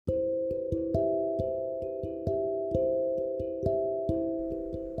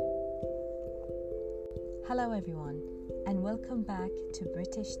Hello everyone, and welcome back to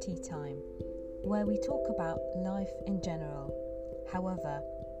British Tea Time, where we talk about life in general. However,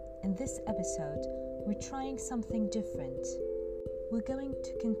 in this episode, we're trying something different. We're going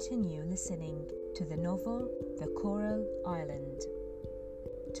to continue listening to the novel The Coral Island.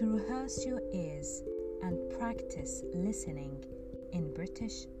 To rehearse your ears and practice listening in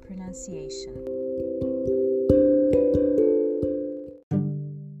British pronunciation.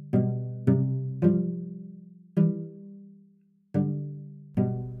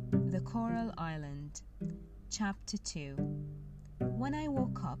 The Coral Island, Chapter 2. When I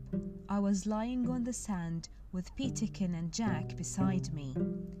woke up, I was lying on the sand with Peterkin and Jack beside me.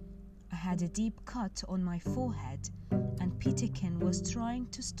 I had a deep cut on my forehead, and Peterkin was trying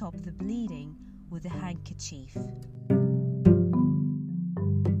to stop the bleeding with a handkerchief.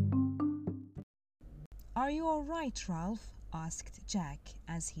 "Are you all right, Ralph?" asked Jack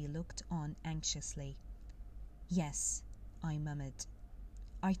as he looked on anxiously. "Yes," I murmured.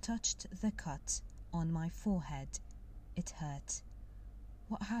 I touched the cut on my forehead. It hurt.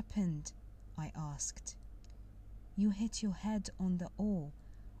 "What happened?" I asked. "You hit your head on the oar.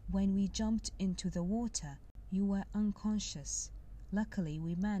 When we jumped into the water, you were unconscious. Luckily,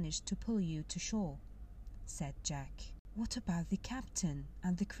 we managed to pull you to shore," said Jack. "What about the captain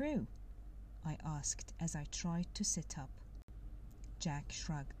and the crew?" I asked as I tried to sit up. Jack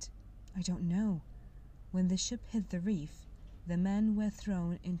shrugged. "I don't know. When the ship hit the reef, the men were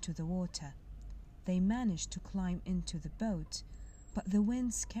thrown into the water. They managed to climb into the boat, but the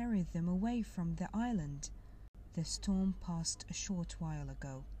winds carried them away from the island. The storm passed a short while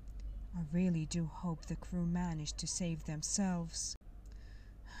ago. I really do hope the crew managed to save themselves."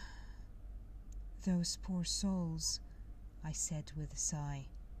 "Those poor souls," I said with a sigh.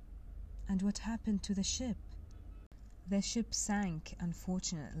 "And what happened to the ship?" "The ship sank,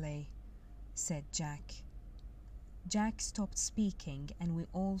 unfortunately," said Jack. Jack stopped speaking and we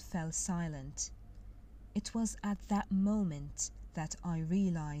all fell silent. It was at that moment that I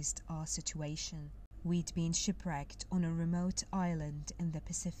realized our situation. We'd been shipwrecked on a remote island in the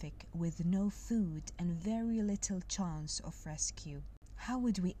Pacific with no food and very little chance of rescue. How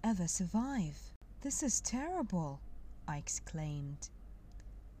would we ever survive? "This is terrible," I exclaimed.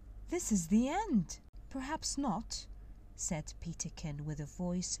 "This is the end." "Perhaps not," said Peterkin with a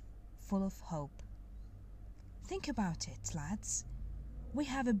voice full of hope. "Think about it, lads. We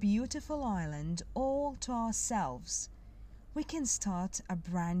have a beautiful island all to ourselves. We can start a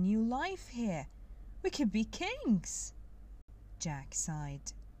brand new life here. We could be kings." Jack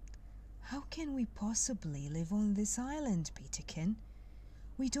sighed. "How can we possibly live on this island, Peterkin?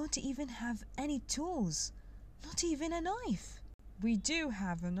 We don't even have any tools, not even a knife." "We do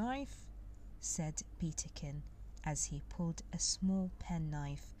have a knife," said Peterkin as he pulled a small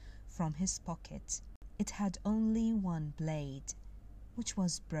penknife from his pocket. It had only one blade, which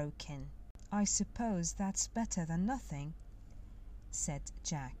was broken. "I suppose that's better than nothing," said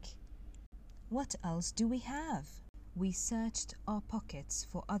Jack. "What else do we have?" We searched our pockets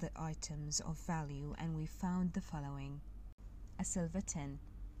for other items of value and we found the following: a silver tin,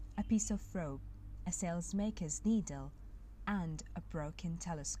 a piece of rope, a sailmaker's needle, and a broken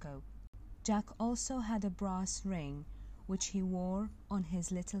telescope. Jack also had a brass ring which he wore on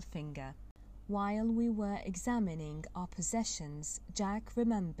his little finger. While we were examining our possessions, Jack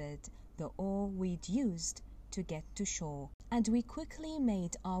remembered the oar we'd used to get to shore, and we quickly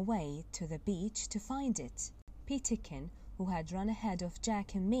made our way to the beach to find it. Peterkin, who had run ahead of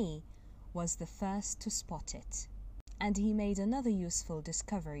Jack and me, was the first to spot it. And he made another useful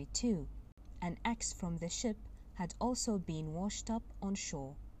discovery too. An axe from the ship had also been washed up on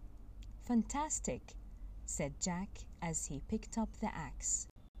shore. "Fantastic," said Jack as he picked up the axe.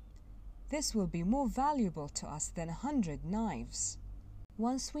 "This will be more valuable to us than 100 knives."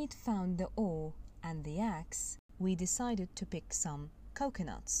 Once we'd found the oar and the axe, we decided to pick some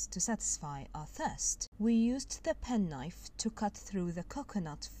coconuts to satisfy our thirst. We used the penknife to cut through the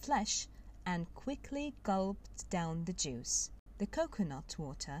coconut flesh and quickly gulped down the juice. The coconut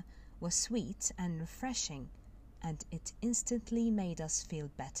water was sweet and refreshing, and it instantly made us feel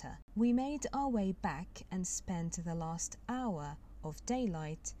better. We made our way back and spent the last hour of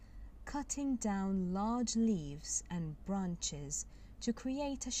daylight cutting down large leaves and branches to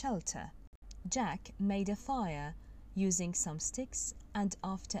create a shelter. Jack made a fire using some sticks, and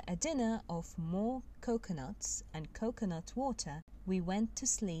after a dinner of more coconuts and coconut water, we went to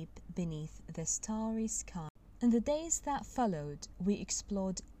sleep beneath the starry sky. In the days that followed, we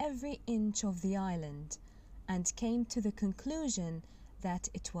explored every inch of the island and came to the conclusion that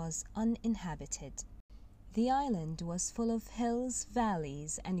it was uninhabited. The island was full of hills,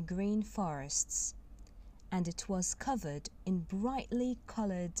 valleys, and green forests. and it was covered in brightly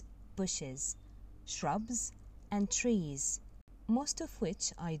coloured bushes, shrubs and trees, most of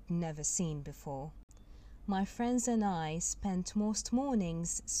which I'd never seen before. My friends and I spent most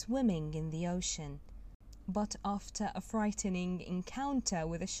mornings swimming in the ocean, but after a frightening encounter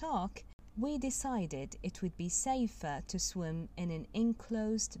with a shark, we decided it would be safer to swim in an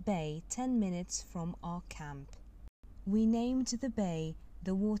enclosed bay 10 minutes from our camp. We named the bay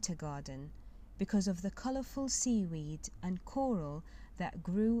the Water Garden because of the colourful seaweed and coral that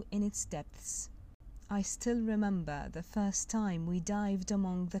grew in its depths. I still remember the first time we dived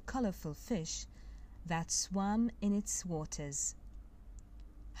among the colourful fish that swam in its waters.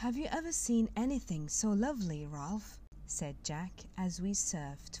 "Have you ever seen anything so lovely, Ralph?" said Jack as we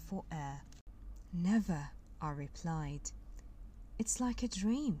surfed for air. "Never," I replied. "It's like a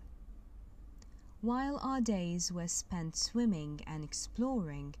dream." While our days were spent swimming and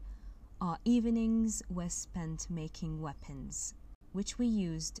exploring, our evenings were spent making weapons, which we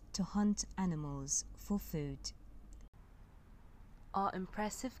used to hunt animals for food. Our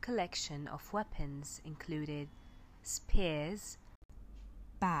impressive collection of weapons included spears,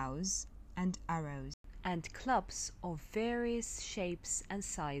 bows and arrows, and clubs of various shapes and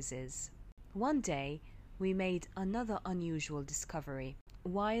sizes. One day, we made another unusual discovery.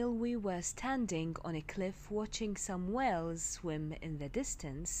 While we were standing on a cliff watching some whales swim in the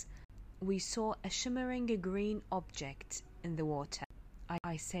distance, we saw a shimmering green object in the water.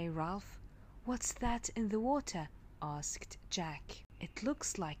 "I say, Ralph, what's that in the water?" asked Jack. "It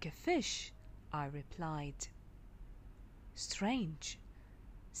looks like a fish," I replied. "Strange,"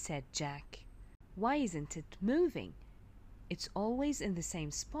 said Jack. "Why isn't it moving? It's always in the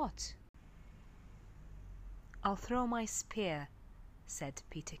same spot." "I'll throw my spear," said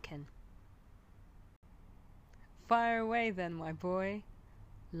Peterkin. "Fire away then, my boy,"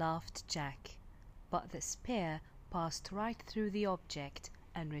 laughed Jack, but the spear passed right through the object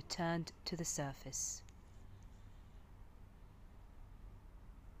and returned to the surface.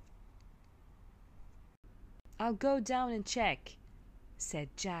 "I'll go down and check,"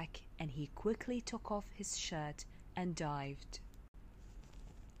 said Jack, and he quickly took off his shirt and dived.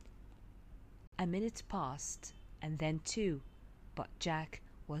 A minute passed, and then 2, but Jack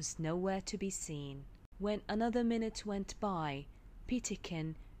was nowhere to be seen. When another minute went by,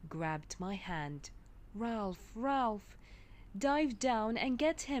 Peterkin grabbed my hand. "Ralph, Ralph, dive down and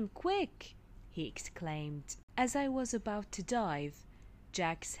get him, quick!" he exclaimed. As I was about to dive,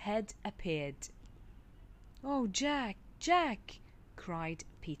 Jack's head appeared. "Oh, Jack, Jack!" cried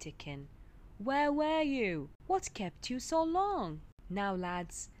Peterkin. "Where were you? What kept you so long?" "Now,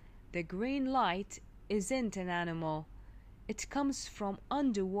 lads, the green light isn't an animal. It comes from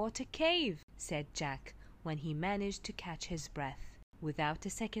underwater cave," said Jack when he managed to catch his breath. Without a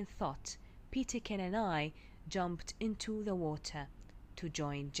second thought, Peterkin and I jumped into the water to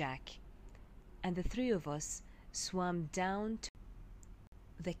join Jack, and the 3 of us swam down to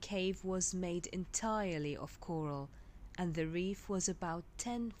the cave. Was made entirely of coral, and the reef was about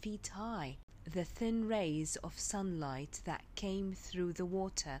 10 feet high. The thin rays of sunlight that came through the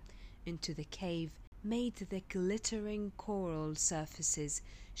water into the cave made the glittering coral surfaces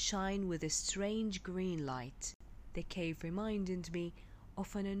shine with a strange green light. The cave reminded me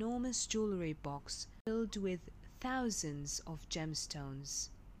of an enormous jewelry box filled with thousands of gemstones.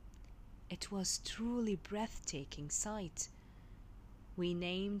 It was truly breathtaking sight. We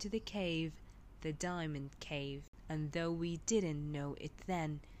named the cave the Diamond Cave, and though we didn't know it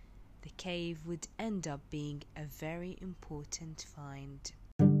then, the cave would end up being a very important find.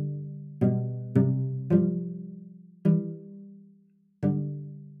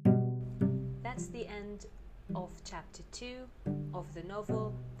 That's the end of chapter 2 of the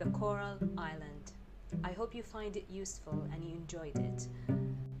novel The Coral Island. I hope you find it useful and you enjoyed it.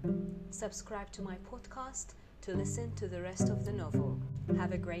 Subscribe to my podcast to listen to the rest of the novel.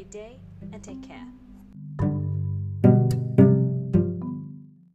 Have a great day and take care.